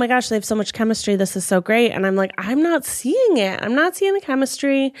like, oh my gosh, they have so much chemistry. This is so great. And I'm like, I'm not seeing it. I'm not seeing the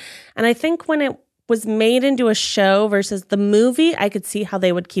chemistry. And I think when it was made into a show versus the movie, I could see how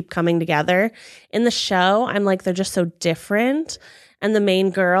they would keep coming together. In the show, I'm like, they're just so different. And the main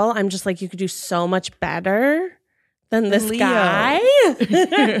girl, I'm just like, you could do so much better than this Leo. guy.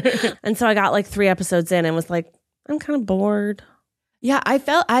 And so I got like 3 episodes in and was like, I'm kind of bored. Yeah, I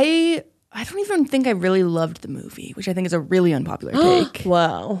don't even think I really loved the movie, which I think is a really unpopular take.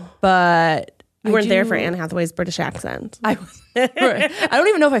 Whoa. But You I weren't there do- for Anne Hathaway's British accent. I don't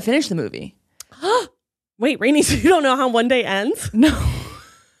even know if I finished the movie. Wait, Rainey, so you don't know how One Day ends? No.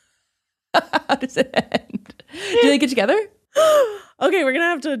 How does it end? Do they get together? Okay, we're going to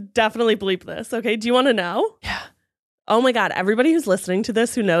have to definitely bleep this. Okay, do you want to know? Yeah. Oh my God, everybody who's listening to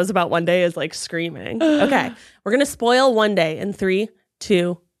this who knows about One Day is like screaming. Okay, we're going to spoil One Day in 3,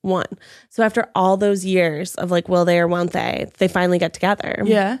 2, 1. So after all those years of like, will they or won't they finally get together.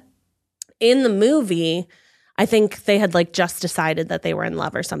 Yeah. In the movie, I think they had like just decided that they were in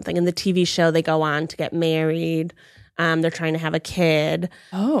love or something. In the TV show, they go on to get married. They're trying to have a kid.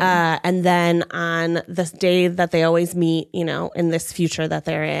 Oh. And then on this day that they always meet, you know, in this future that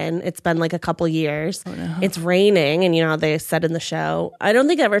they're in, it's been like a couple years. Oh, no. It's raining. And, you know, they said in the show, I don't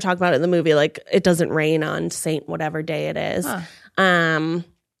think I ever talked about it in the movie, like it doesn't rain on Saint whatever day it is. Huh.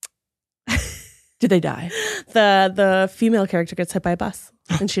 Did they die? The female character gets hit by a bus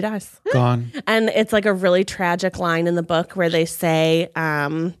and she dies. Gone. And it's like a really tragic line in the book where they say,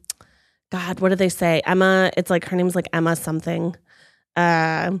 God, what did they say? Emma, it's like her name's like Emma something.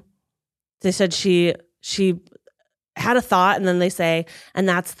 They said she had a thought, and then they say, and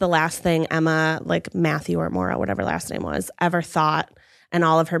that's the last thing Emma, like Matthew or Maura, whatever last name was, ever thought, and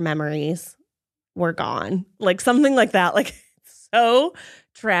all of her memories were gone. Like something like that. Like it's so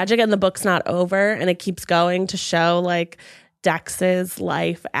tragic, and the book's not over, and it keeps going to show like Dex's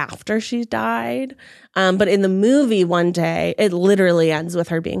life after she died. But in the movie One Day, it literally ends with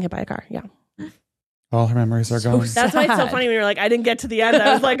her being hit by a car. Yeah. All her memories are gone. That's why it's so Sad. funny when you're like, I didn't get to the end.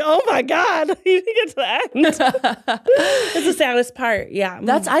 I was like, oh my God, you didn't get to the end. It's the saddest part. Yeah.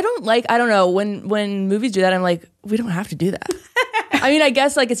 I don't know. When movies do that, I'm like, we don't have to do that. I mean, I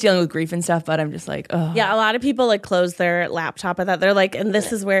guess like it's dealing with grief and stuff, but I'm just like, oh. Yeah, a lot of people like close their laptop at that. They're like, and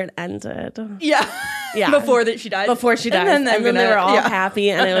this is where it ended. Yeah. Yeah. Before that she died. Before she died. And then, they were all yeah.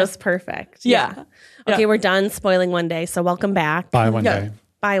 happy and it was perfect. Yeah. Okay, Yeah. we're done spoiling One Day. So welcome back. Bye one Yeah. day.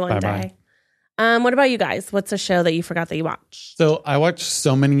 Bye One Bye-bye. Day. What about you guys? What's a show that you forgot that you watched? So I watched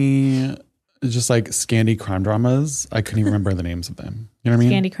so many just like Scandi crime dramas. I couldn't even remember the names of them. You know what I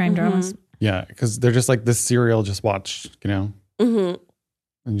mean? Scandi crime dramas. Yeah, because they're just like this serial just watch, you know? Mm-hmm.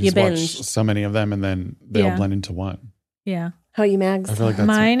 And You just watch binged. so many of them and then they all Yeah. blend into one. Yeah. How are you, Mags? I feel like that's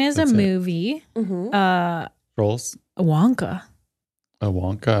Mine is a that's it. movie. Mm-hmm. Trolls. Wonka. A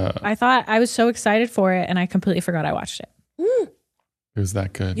Wonka. I thought I was so excited for it and I completely forgot I watched it. It was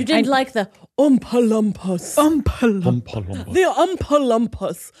that good. You did like the Oompa Loompas. Lumpa Lumpa. The Oompa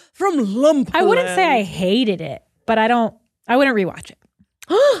Loompas from Lumpa. I wouldn't say I hated it, but I wouldn't rewatch it.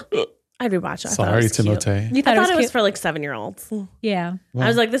 I'd rewatch it. I thought it Sorry, was cute. Timothée. You I thought it was cute? for like 7-year-olds. Yeah. I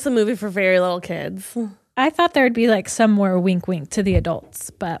was like, this is a movie for very little kids. I thought there would be like some more wink wink to the adults,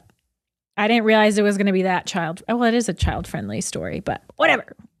 but I didn't realize it was going to be that child. Well, it is a child friendly story, but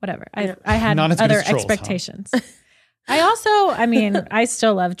whatever. I had Not as good other as Trolls, huh? expectations. I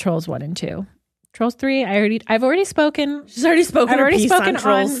still love Trolls 1 and 2. Trolls 3, I've already spoken. She's already spoken I've her already piece spoken on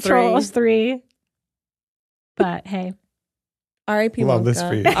Trolls 3. Trolls 3. But hey, R.I.P. Love this Wonka.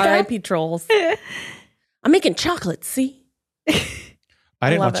 for you. R.I.P. Trolls. I'm making chocolate, see? I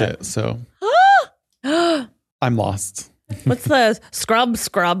didn't love watch it. it, so I'm lost. What's the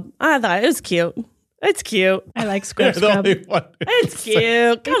scrub? I thought it was cute. It's cute. I like Scrub They're the Scrub. only one. It's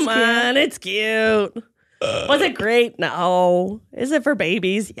cute. Come on. It's cute. Was it great? No. Is it for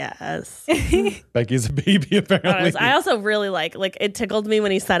babies? Yes. Becky's a baby, apparently. I also really like it tickled me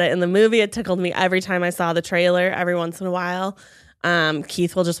when he said it in the movie. It tickled me every time I saw the trailer. Every once in a while,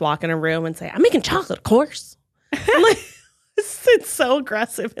 Keith will just walk in a room and say, "I'm making chocolate, of course." I'm like, it's so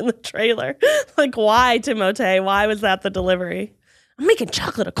aggressive in the trailer. Like, why, Timothée? Why was that the delivery? I'm making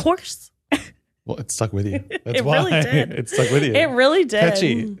chocolate, of course. Well, it stuck with you. That's It why really did. it stuck with you. It really did.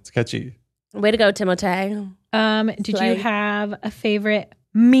 Catchy. It's catchy. Way to go, Timothée. Did Slay. you have a favorite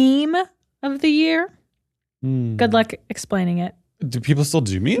meme of the year? Good luck explaining it. Do people still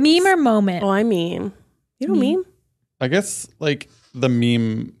do memes? Meme or moment? Oh, I mean, you know meme? I guess like the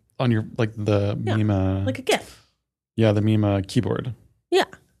meme on your the meme. Like a GIF. Yeah, the meme keyboard. Yeah,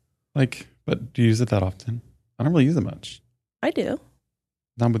 But do you use it that often? I don't really use it much. I do.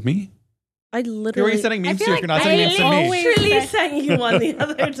 Not with me. I You're literally already sending memes to feel you. If you're not like sending memes to me. literally sent you one the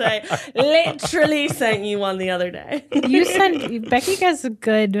other day. Literally sent you one the other day. You send Becky has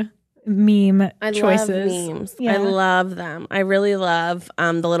good meme I choices. love memes. Yeah. I love them. I really love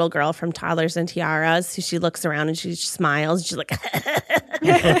the little girl from Toddlers and Tiaras who she looks around and she smiles. She's like,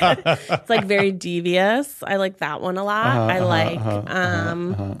 it's like very devious. I like that one a lot.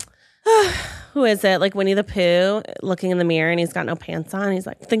 Who is it? Like Winnie the Pooh looking in the mirror and he's got no pants on. He's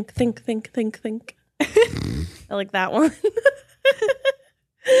like, think, think, think, think, think. I like that one.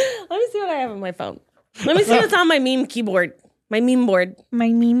 Let me see what I have on my phone. Let me see what's on my meme keyboard. My meme board. My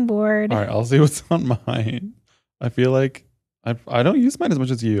meme board. All right, I'll see what's on mine. I feel like I don't use mine as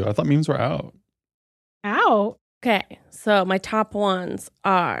much as you. I thought memes were out. Ow. Okay, so my top ones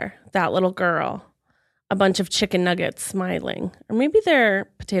are that little girl, a bunch of chicken nuggets smiling, or maybe they're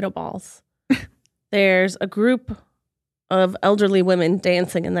potato balls. There's a group of elderly women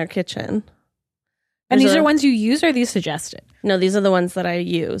dancing in their kitchen. And There's these a- are ones you use or these suggested? No, these are the ones that I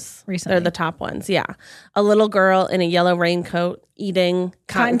use. Recently. They're the top ones, yeah. A little girl in a yellow raincoat eating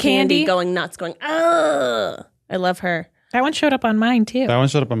cotton candy, candy? going nuts, going, ugh. I love her. That one showed up on mine too. That one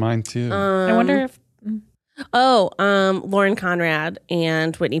showed up on mine too. I wonder if Lauren Conrad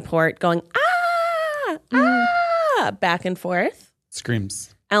and Whitney Port going, back and forth.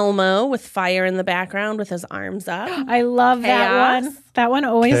 Screams. Elmo with fire in the background with his arms up. I love that Chaos. one. That one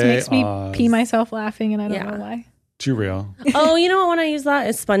always makes me Chaos. pee myself laughing and I don't Yeah. know why. Too real. Oh, you know what? When I use that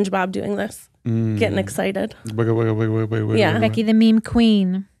is SpongeBob doing this, getting excited. Wiggle, wiggle, wiggle, wiggle, wiggle, Yeah. wiggle. Becky the meme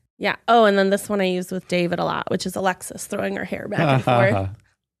queen. Yeah. Oh, and then this one I use with David a lot, which is Alexis throwing her hair back and forth.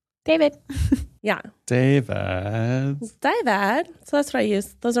 David. Yeah. David. David. So that's what I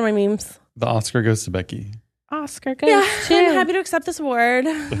use. Those are my memes. The Oscar goes to Becky. Oscar goes Yeah. too. I'm happy to accept this award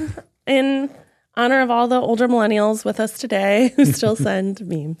in honor of all the older millennials with us today who still send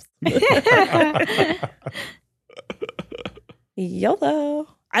memes. YOLO.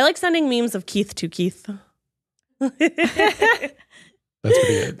 I like sending memes of Keith to Keith. That's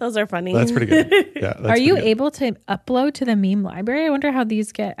pretty good. Those are funny. That's pretty good. Yeah. That's Are you pretty good. able to upload to the meme library? I wonder how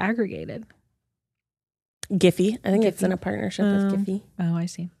these get aggregated. Giphy. I think it's in a partnership with Giphy. Oh, I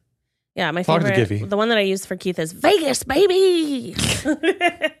see. Yeah, my Talk to favorite. Giphy. The one that I use for Keith is Vegas, baby.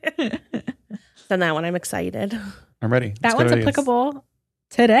 Send that one. I'm excited. I'm ready. That Let's go one's to Vegas. applicable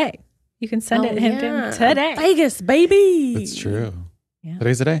today. You can send it him yeah. today. Vegas, baby. It's true. Yeah.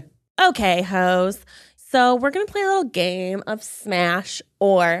 Today's the day. Okay, hoes. So we're going to play a little game of smash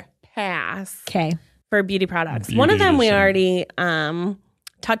or pass Okay. for beauty products. One of them we already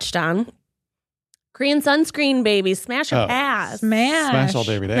touched on. Korean sunscreen, baby. Smash or Oh. pass? Smash. Smash all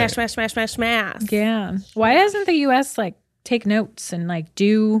day, every day. Smash, smash, smash, smash, smash. Yeah. Why doesn't the US like take notes and like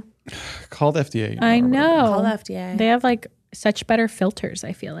do Call the FDA. I or whatever. know. Call the FDA. They have like such better filters,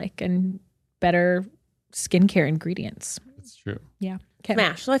 I feel like, and better skincare ingredients. It's true. Yeah. Okay.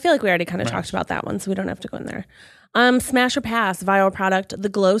 Smash. So I feel like we already kind of Smash. talked about that one, so we don't have to go in there. Smash or pass, viral product, the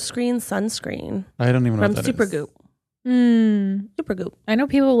Glow Screen Sunscreen I don't even know from what that is. Supergoop. Supergoop. I know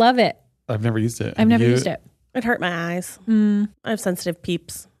people love it. I've never used it. I've never used it. It hurt my eyes. Mm. I have sensitive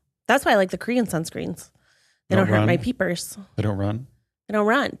peeps. That's why I like the Korean sunscreens. They Don't don't hurt run. my peepers. They don't run. They don't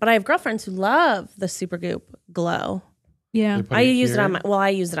run. But I have girlfriends who love the Supergoop Glow. Yeah. They put I use it here. on I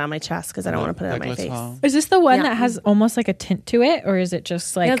use it on my chest because I don't want to put it on my face. Is this the one Yeah. that has almost like a tint to it, or is it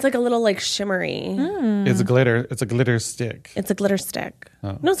just like? Yeah, it's like a little like shimmery. It's a glitter. It's a glitter stick. It's a glitter stick.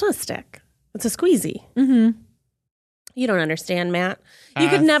 Oh. No, it's not a stick. It's a squeezy. Mm-hmm. You don't understand, Matt. You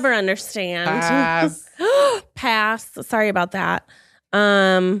could Pass. never understand. Pass. Pass. Sorry about that.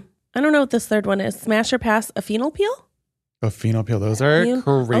 I don't know what this third one is. Smash or pass a phenol peel? A phenol peel. Those are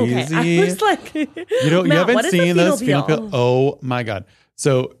crazy. Okay. I was like, You know, you Matt, haven't what is a seen those phenol phenol peel. Oh my God.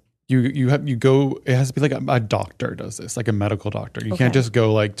 So you go, it has to be like a doctor does this, like a medical doctor. You can't just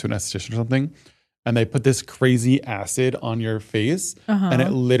go like to an esthetician or something. And they put this crazy acid on your face. And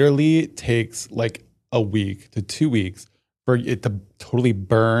it literally takes like a week to 2 weeks for it to totally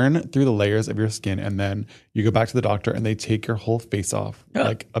burn through the layers of your skin. And then you go back to the doctor and they take your whole face off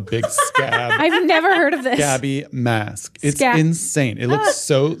like a big scab. I've never heard of this. Scabby mask. It's Scab- insane. It looks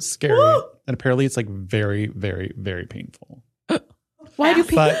so scary. And apparently it's like very, very, very painful. Why do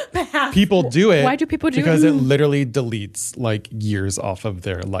people? But people do it. Why do people do it? Because it literally deletes like years off of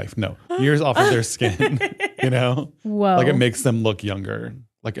their life. No, years off of their skin. You know? Whoa. Like it makes them look younger,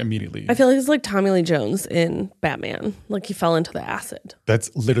 like immediately. I feel like it's like Tommy Lee Jones in Batman. Like he fell into the acid.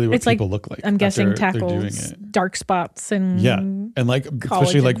 That's literally what It's like, people look like. I'm guessing after they're doing tackles it. dark spots and Yeah. And like,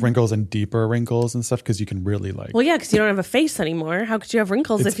 especially like collagen. wrinkles and deeper wrinkles and stuff, because you can really like Well, yeah, because you don't have a face anymore. How could you have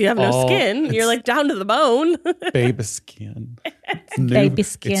wrinkles It's if you have no all- skin? You're it's- like down to the bone. baby skin. It's new. Baby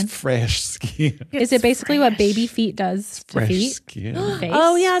skin. It's fresh skin. Is it basically what baby feet does to Fresh feet? skin. Face?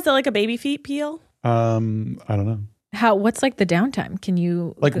 Oh yeah, is it like a baby feet peel? I don't know. What's like the downtime? Can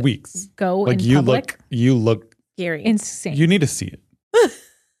you Like weeks. go Like in you public? look Scary. Insane. You need to see it.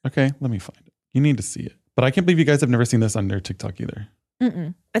 Okay, let me find it. You need to see it. But I can't believe you guys have never seen this on your TikTok either.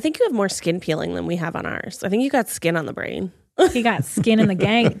 Mm-mm. I think you have more skin peeling than we have on ours. I think you got skin on the brain. He got skin in the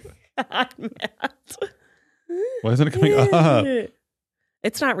gang. God, Matt. Why isn't it coming up?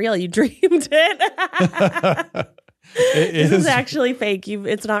 It's not real. You dreamed it. It This is is. actually fake.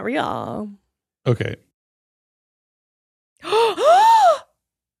 It's not real. Okay.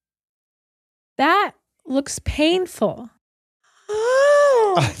 That looks painful.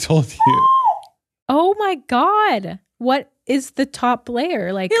 I told you. Oh my God. What is the top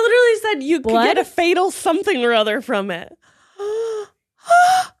layer? Like, He literally said you could Blood? get a fatal something or other from it.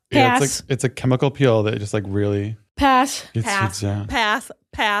 Yeah, Pass. it's a chemical peel that just like really pass. gets Pass. you down.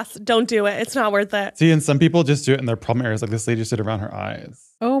 Pass. Don't do it. It's not worth it. See, and some people just do it in their problem areas. Like this lady just did it around her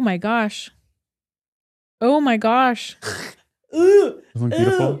eyes. Oh my gosh. Oh my gosh. Ooh. Isn't it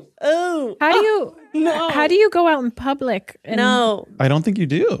beautiful? Ooh. How do you go out in public? And No. I don't think you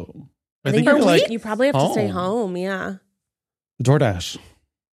do. I think For you're a like week, you probably have to stay home. home. Yeah. DoorDash.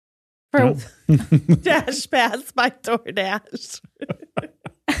 For, Dash pass by DoorDash.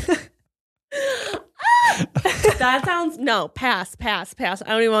 That sounds pass. I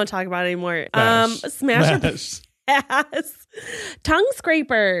don't even want to talk about it anymore. Smash or pass. Tongue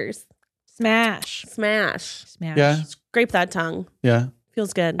scrapers. Smash. Smash. Yeah. Scrape that tongue. Yeah.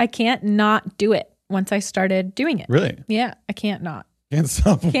 Feels good. I can't not do it once I started doing it. Really? Yeah, I can't not. Can't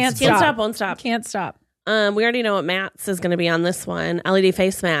stop. Can't Can't stop. stop, won't stop. Can't stop. We already know what Matt's is going to be on this one. LED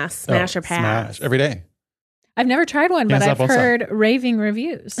face mask. Smash or pass. Smash every day. I've never tried one, Can't but stop, I've won't stop. heard raving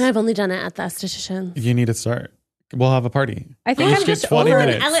reviews. I've only done it at the esthetician. You need to start. We'll have a party. I think You I'm just get just 20 over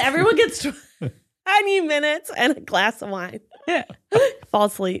minutes. Everyone gets 20 minutes and a glass of wine. Fall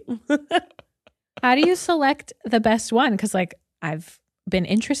asleep. How do you select the best one? Because like I've been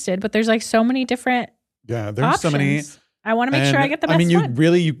interested, but there's like so many different Yeah, there's options. so many. I want to make sure I get the best I mean,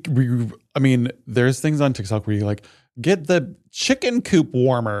 one. I mean, there's things on TikTok where you like get the chicken coop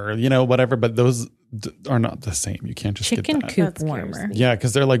warmer, whatever, but those are not the same. You can't just Chicken get that. coop That scares warmer. me. Yeah,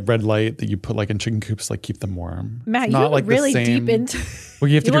 because they're like red light that you put like in chicken coops, like keep them warm. Matt, It's you're not like the really same- deep into Well,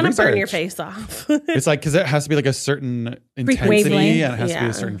 you have to You do want to burn your research. face off. It's like because it has to be like a certain intensity Wavelength. and it has to be Yeah.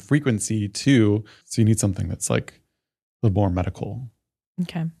 a certain frequency too. So you need something that's like a little more medical.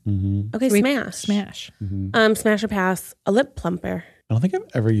 Okay. Mm-hmm. Okay, So we- smash. Smash. Mm-hmm. Smash or pass. A lip plumper. I don't think I've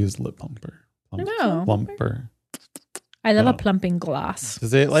ever used lip plumper. No. Plumper. I love No. a plumping gloss.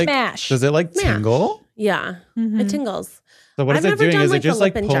 Does it like Smash. Does it like Smash. tingle? Yeah, Mhm. it tingles. So what is I've it never doing? done, Is it like, the just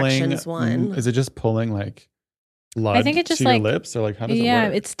like lip pulling? injections one. Is it just pulling like blood I think it just, to your like- lips, or like how does Yeah, it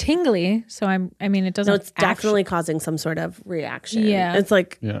work? it's tingly. So I mean, it doesn't. No, it's definitely causing some sort of reaction. Yeah. It's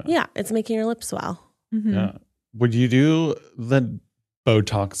like, Yeah. it's making your lips swell. Mhm. Yeah. Would you do the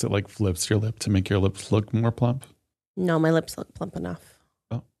Botox that like flips your lip to make your lips look more plump? No, my lips look plump enough.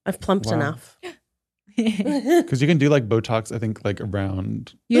 Oh. I've plumped Wow. enough. Because you can do like Botox, I think like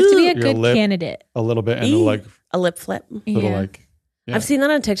around You have to be a Your good lip- candidate. a little bit and it'll, like A lip flip. little Yeah. like yeah. I've seen that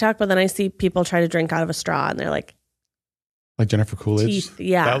on TikTok, but then I see people try to drink out of a straw and they're like, like Jennifer Coolidge. teeth.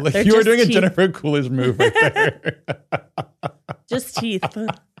 Yeah. That- they're you were just doing a teeth. Jennifer Coolidge move right there. Just teeth.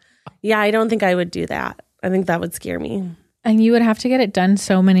 Yeah, I don't think I would do that. I think that would scare me. And you would have to get it done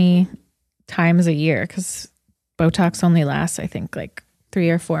so many times a year because Botox only lasts, I think, like 3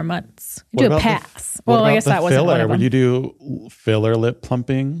 or 4 months. You What do a about pass. What Well, I about guess the that wasn't one filler. of them. Would you do filler lip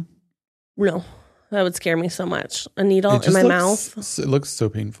plumping? No, that would scare me so much. A needle It in just my looks- mouth. It looks so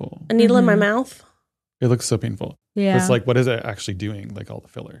painful. A needle in my Mhm. mouth. It looks so painful. Yeah. It's like, what is it actually doing? Like all the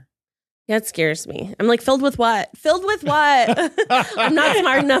filler. Yeah, it scares me. I'm like, filled with what? Filled with what? I'm not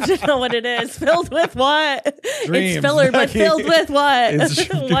smart enough to know what it is. Filled with what? Dreams, It's filler, but Becky. filled with what? It's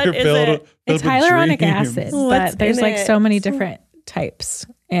What is filled- it? It's filled with hyaluronic dreams. acid, What's but there's in like so it? many different types,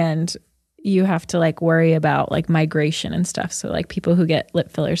 and you have to like worry about like migration and stuff. So like people who get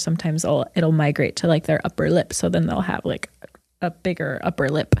lip fillers, sometimes it'll migrate to like their upper lip, so then they'll have like a bigger upper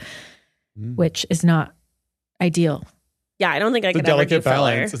lip, which is not ideal. Yeah, I don't think I It's a could ever do delicate filler.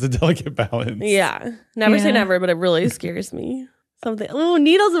 balance. It's a delicate balance. Yeah, never say Yeah. never, but it really scares me. Something. Oh,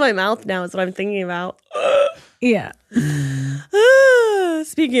 needles in my mouth now is what I'm thinking about. Yeah.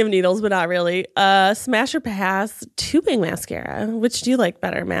 Speaking of needles, but not really. Smash or pass tubing mascara. Which do you like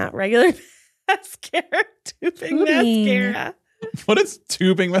better, Matt? Regular mascara, tubing mascara. What does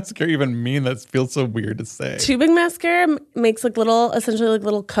tubing mascara even mean? That feels so weird to say. Tubing mascara makes like little, essentially like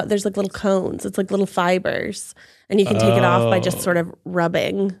little. There's like little cones. It's like little fibers, and you can take it off by just sort of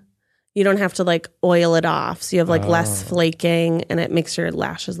rubbing. You don't have to like oil it off, so you have like less flaking, and it makes your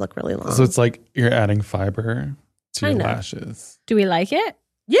lashes look really long. So it's like you're adding fiber to your Kinda. lashes. Do we like it?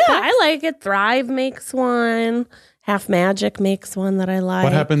 Yeah, I like it. Thrive makes one. Half Magic makes one that I like.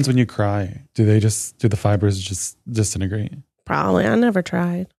 What happens when you cry? Do the fibers just disintegrate? Probably. I never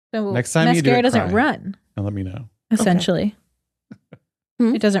tried. So Next time you do mascara it, doesn't cry. run. And let me know. Essentially,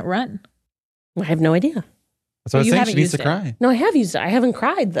 Hmm? it doesn't run. I have no idea. That's what I was You saying. haven't She needs used to it. cry. No, I have used it. I haven't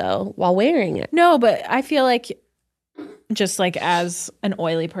cried though while wearing it. No, but I feel like just like as an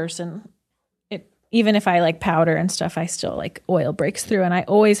oily person, even if I like powder and stuff, I still like oil breaks through, and I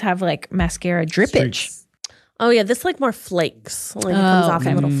always have like mascara drippage. Streaks. Oh yeah, this like more flakes. Like it comes Oh, off in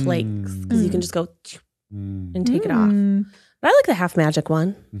okay. little flakes because you can just go Mm. and take it off. Mm. But I like the Half Magic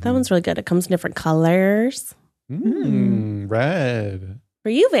one. That one's really good. It comes in different colors. Red. For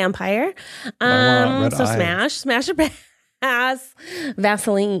you, vampire. I want red So eyes. smash or pass.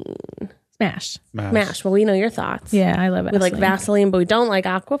 Vaseline. Smash. Smash. Well, we know your thoughts. Yeah, I love it. We like Vaseline, but we don't like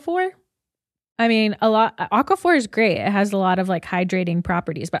Aquaphor. I mean, Aquaphor is great. It has a lot of like hydrating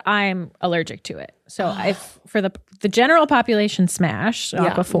properties, but I'm allergic to it. So if for the general population, Smash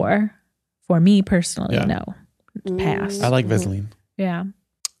Yeah. Aquaphor. For me personally, Yeah. no, pass. I like Vaseline. Yeah.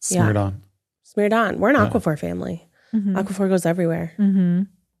 Smear it on. Smeared on. We're an Yeah. Aquaphor family. Mm-hmm. Aquaphor goes everywhere. Mm-hmm.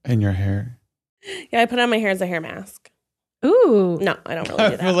 In your hair. Yeah, I put it on my hair as a hair mask. Ooh. No, I don't really I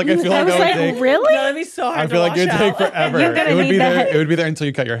do that. feel like I was would like, take. really? No, that'd be so hard I feel like it would take forever. You're gonna It would need be the there. head- It would be there until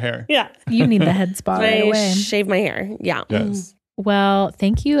you cut your hair. Yeah. You need the head spa right I away. shave my hair. Yeah. Yes. Well,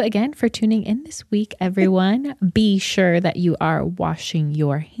 thank you again for tuning in this week, everyone. Be sure that you are washing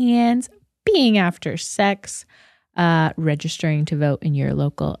your hands, being after sex, registering to vote in your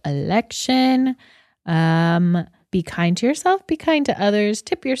local election. Be kind to yourself, be kind to others,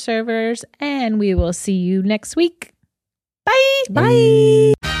 tip your servers, and we will see you next week. Bye.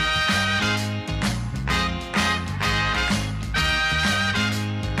 Bye.